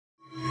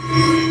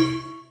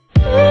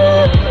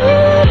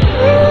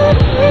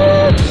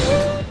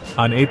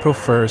On April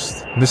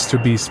 1st,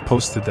 MrBeast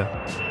posted the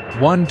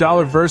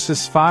 $1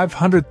 versus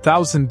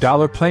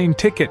 $500,000 plane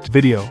ticket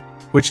video,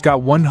 which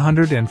got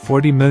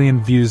 140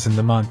 million views in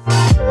the month.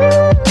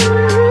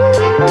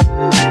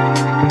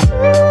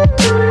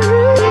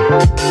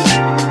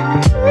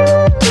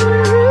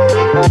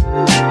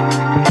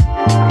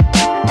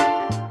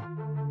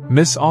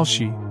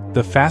 Soulicious,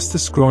 the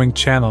fastest growing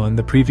channel in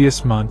the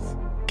previous month,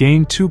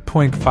 gained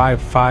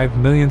 2.55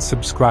 million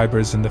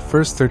subscribers in the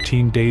first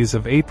 13 days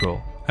of April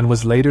and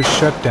was later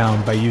shut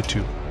down by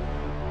YouTube.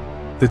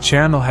 The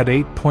channel had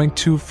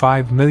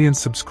 8.25 million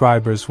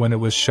subscribers when it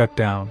was shut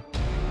down.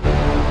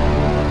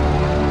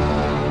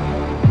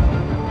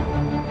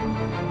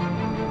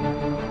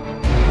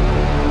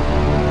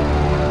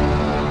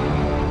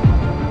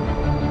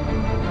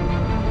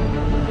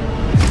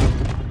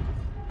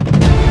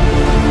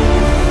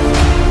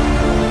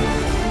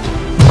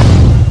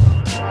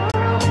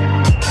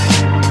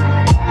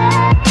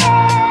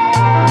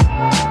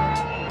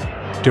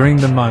 During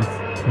the month,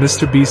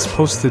 MrBeast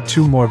posted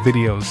 2 more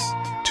videos,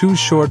 2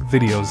 short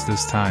videos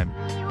this time.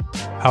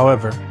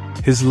 However,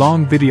 his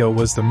long video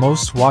was the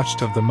most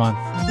watched of the month.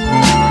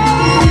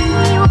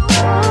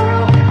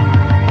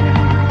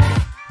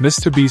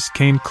 MrBeast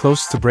came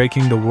close to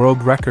breaking the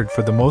world record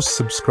for the most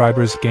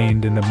subscribers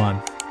gained in a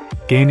month,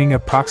 gaining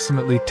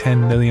approximately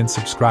 10 million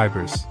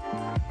subscribers,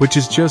 which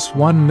is just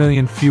 1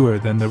 million fewer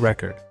than the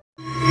record.